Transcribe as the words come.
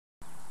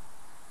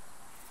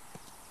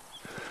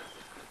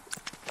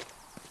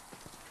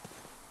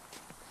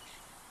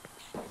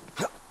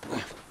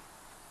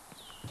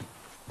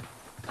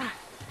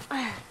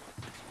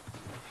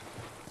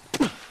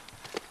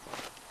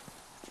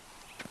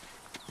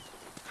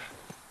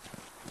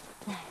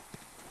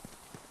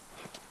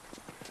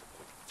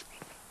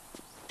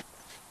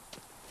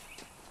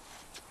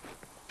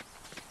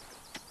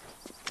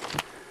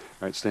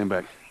right, stand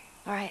back.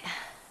 All right.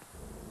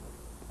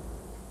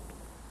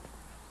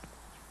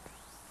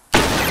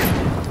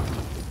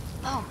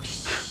 Oh,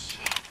 shit.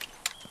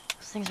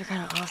 Those things are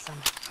kind of awesome.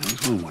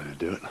 That's one way to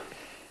do it.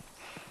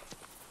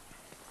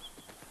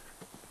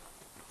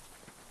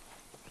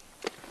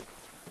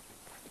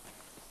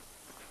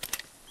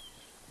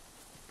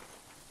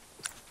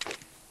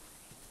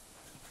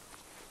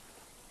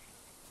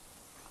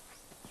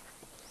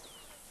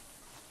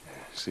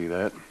 See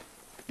that?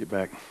 Get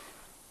back.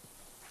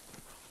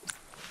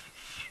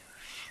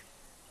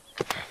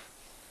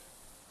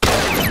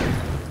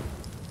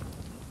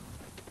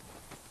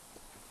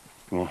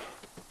 Come on.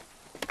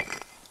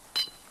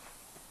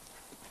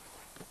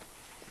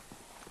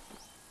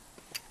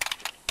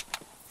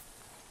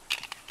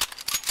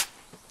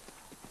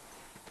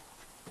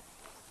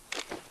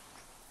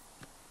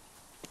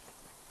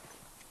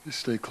 Just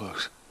stay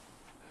close.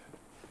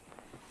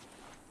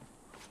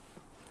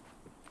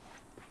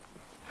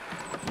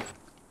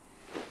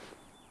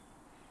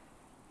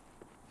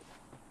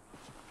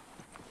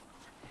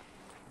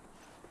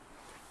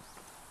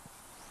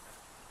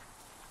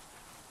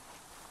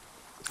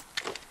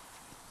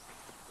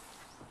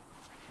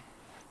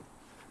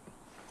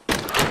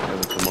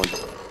 Come on.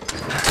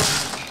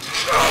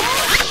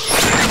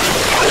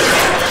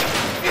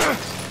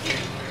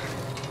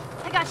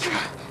 I got you.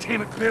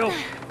 Damn it, Bill.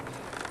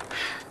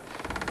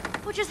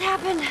 What just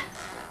happened?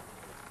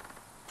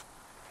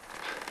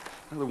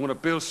 Another one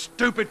of Bill's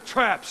stupid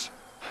traps.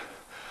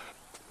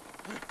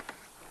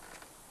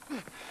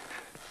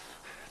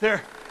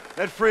 There,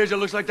 that fridge, it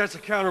looks like that's a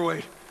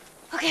counterweight.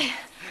 Okay.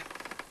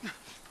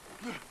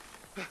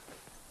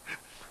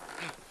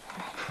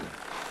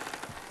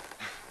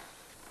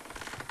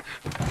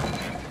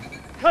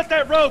 Cut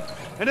that rope,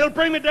 and it'll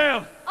bring me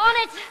down. On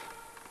it!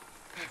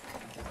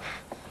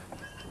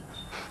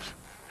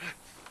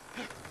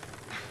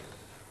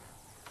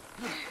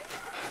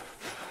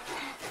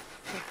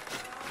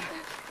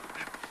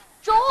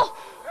 Joel!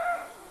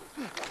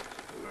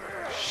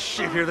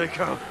 Shit, here they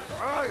come.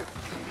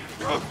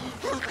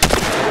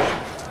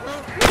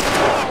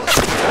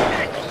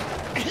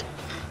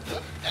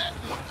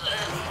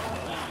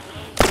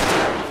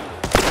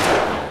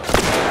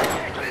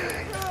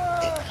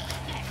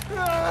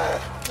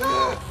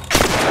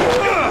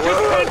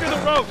 Under the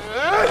rope.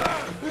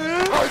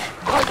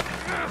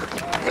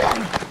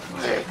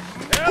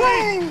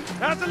 Ellie,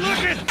 how's it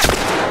looking?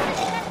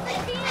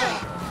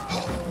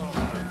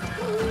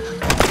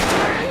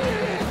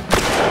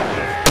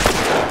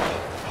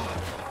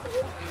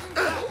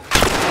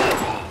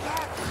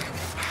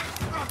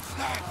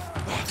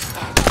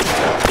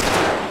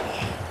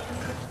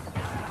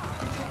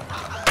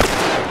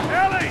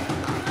 Ellie!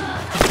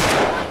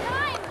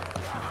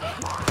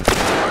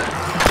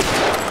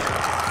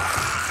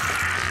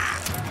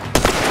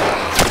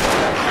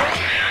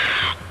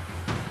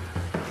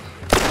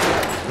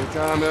 Good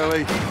time,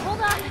 Ellie.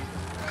 Hold on.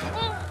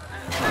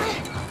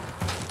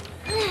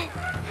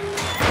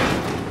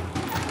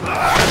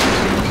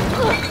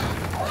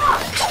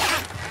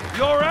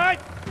 You all right?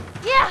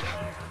 Yeah.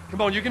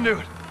 Come on, you can do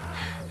it.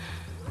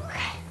 Okay.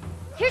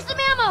 Here's some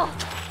ammo.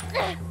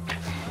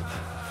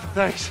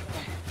 Thanks.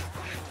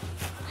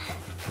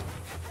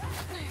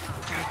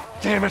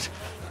 Damn it.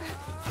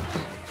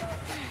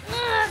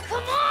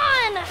 Come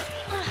on.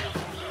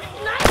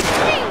 Nice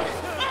thing.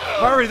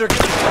 Hurry, they're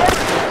getting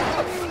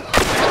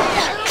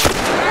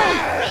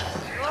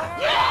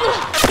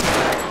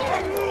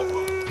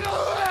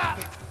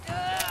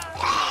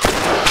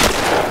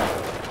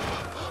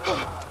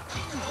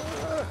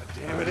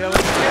Damn it, Ellie.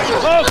 Get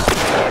close!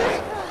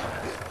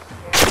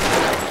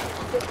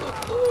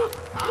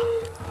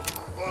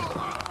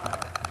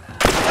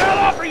 Hell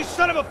off, you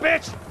son of a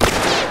bitch!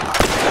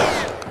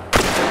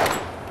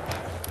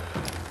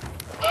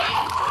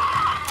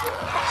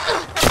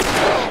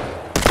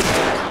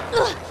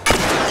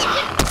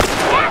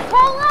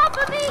 Asshole off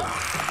of me!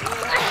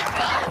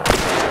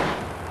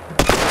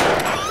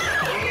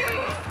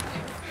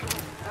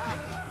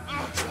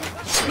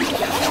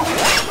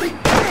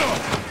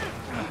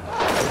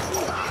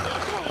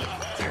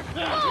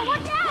 Oh,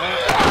 watch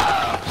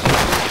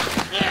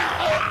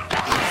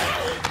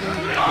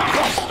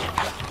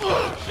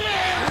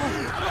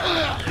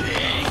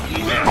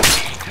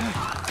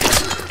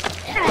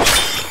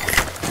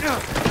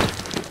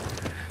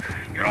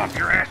Get off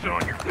your ass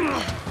on your...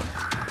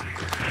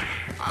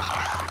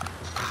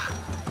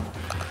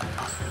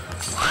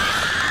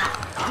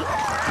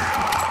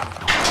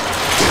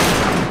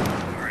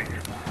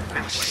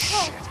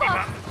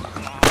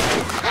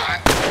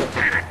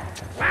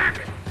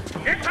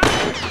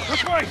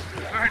 Which way?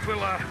 All right, we'll,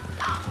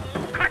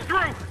 cut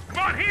through. Come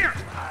on, here.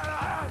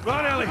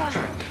 Run, Ellie.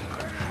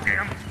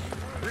 Damn.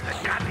 Where's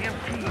that goddamn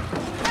key?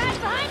 Guys,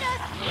 behind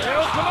us!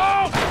 Bill, come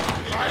on!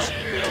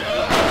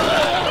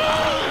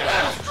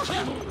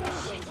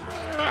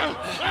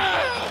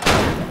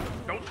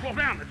 Don't slow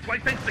down. This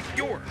place ain't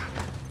secure.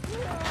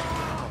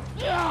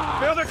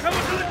 Bill, they're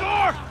coming to the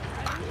door!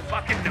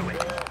 Fucking knew it.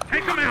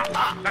 Take them out.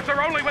 That's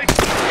our only way.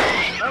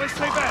 Ellie,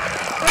 stay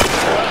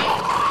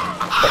back.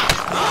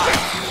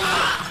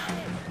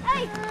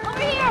 Hey, over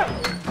here!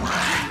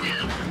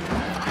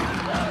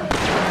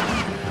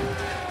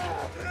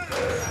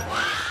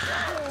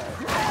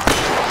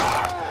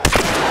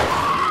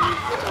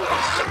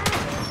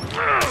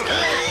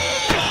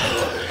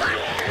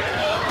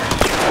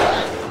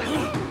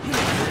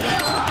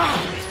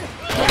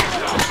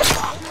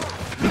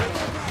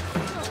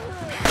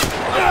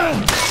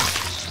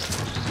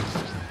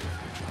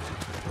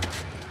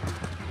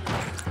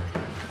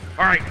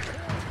 All right,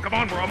 come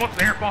on, we're almost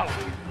there. Follow.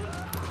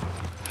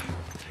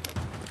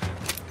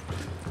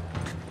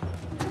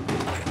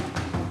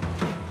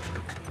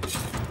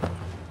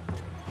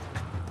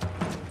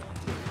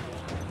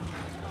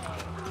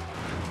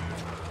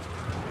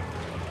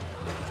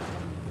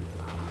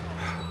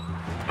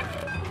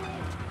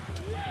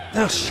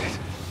 Oh, shit.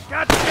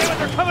 God damn it,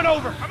 they're coming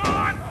over! Come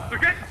on, they're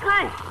getting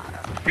through.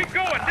 Keep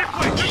going this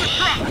way to the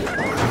truck.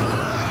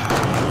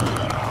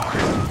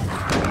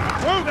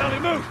 Move, Ellie,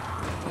 move!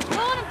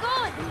 I'm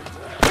going!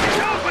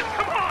 No, but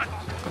come on.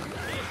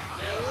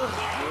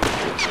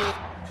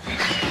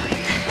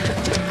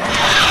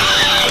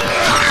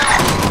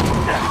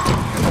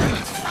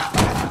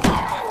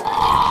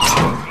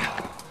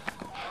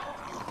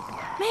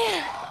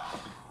 Man,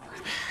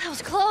 that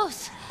was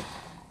close.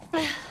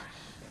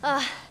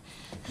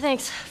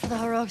 Thanks for the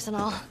heroics and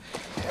all.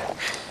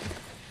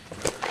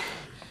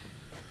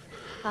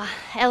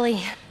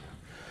 Ellie.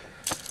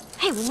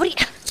 Hey, what are you...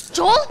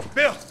 Joel?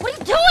 Bill! What are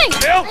you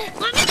doing? Bill!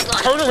 Let me go.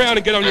 Turn around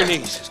and get on your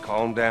knees. Just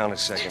calm down a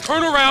second.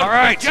 Turn around All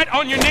right. and get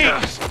on your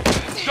knees.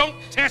 Don't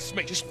test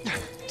me. Just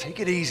Take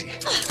it easy.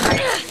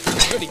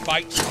 any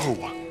bites.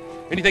 Oh.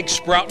 Anything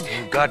sprouting?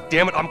 Oh, God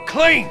damn it, I'm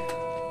clean!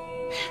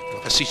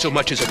 If I see so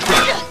much as a trick.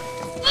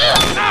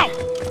 Ow!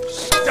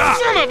 Stop!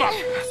 Son of a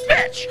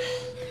bitch!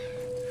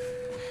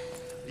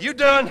 You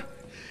done?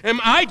 Am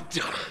I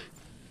done?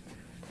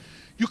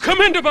 You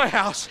come into my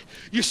house,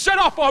 you set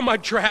off all my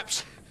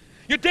traps,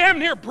 you damn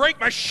near break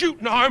my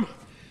shooting arm.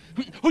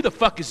 Who the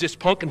fuck is this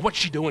punk and what's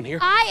she doing here?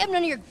 I am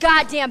none of your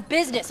goddamn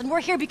business, and we're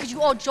here because you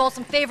owe Joel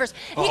some favors.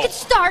 And you can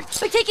start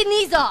by taking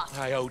these off.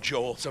 I owe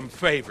Joel some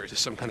favors. Is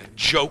some kind of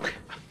joke?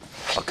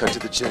 I'll cut to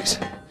the chase.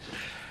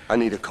 I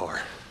need a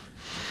car.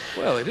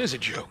 Well, it is a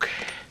joke.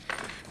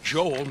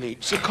 Joel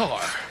needs a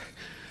car.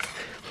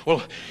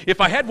 Well,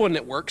 if I had one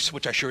that works,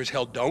 which I sure as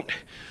hell don't,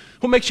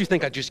 what makes you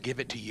think I'd just give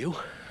it to you?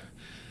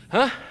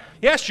 Huh?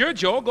 Yeah, sure,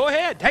 Joel, go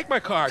ahead. Take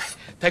my car.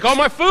 Take all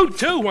my food,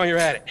 too, while you're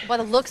at it. By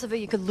the looks of it,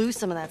 you could lose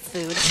some of that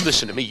food.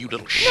 Listen to me, you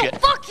little shit. No,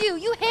 fuck you!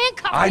 You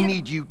handcuffed I me.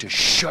 need you to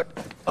shut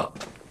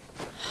up.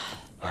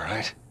 All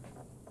right?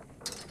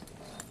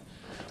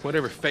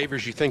 Whatever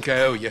favors you think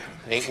I owe you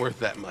ain't worth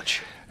that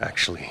much.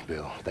 Actually,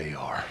 Bill, they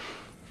are.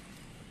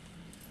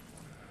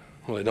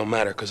 Well, it don't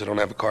matter, because I don't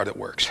have a car that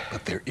works.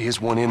 But there is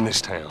one in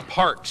this town.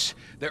 Parts.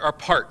 There are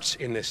parts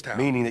in this town.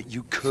 Meaning that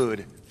you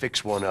could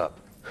fix one up.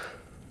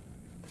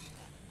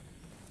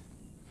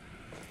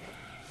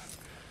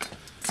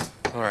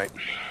 All right.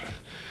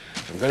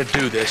 If I'm gonna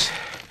do this,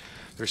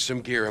 there's some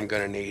gear I'm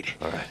gonna need.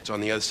 All right. It's on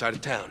the other side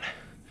of town.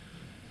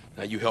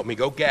 Now you help me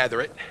go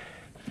gather it,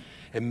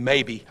 and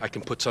maybe I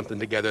can put something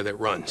together that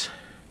runs.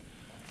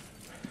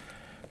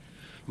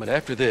 But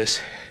after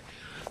this,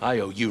 I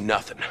owe you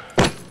nothing.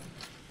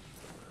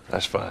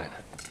 That's fine.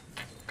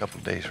 A couple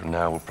of days from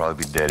now, we'll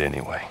probably be dead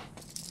anyway.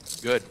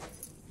 Good.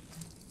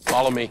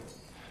 Follow me.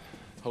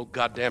 Whole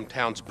goddamn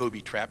town's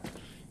booby trapped.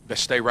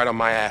 Best stay right on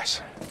my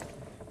ass.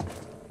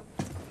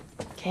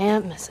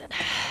 Can't miss it.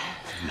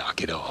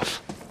 Knock it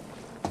off.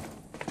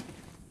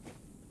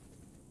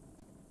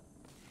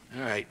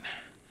 All right.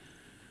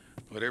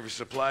 Whatever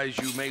supplies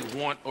you may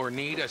want or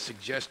need, I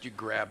suggest you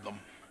grab them.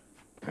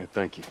 All right,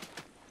 thank you.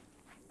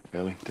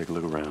 Ellie, take a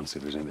look around, see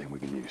if there's anything we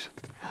can use.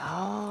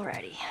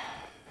 Alrighty.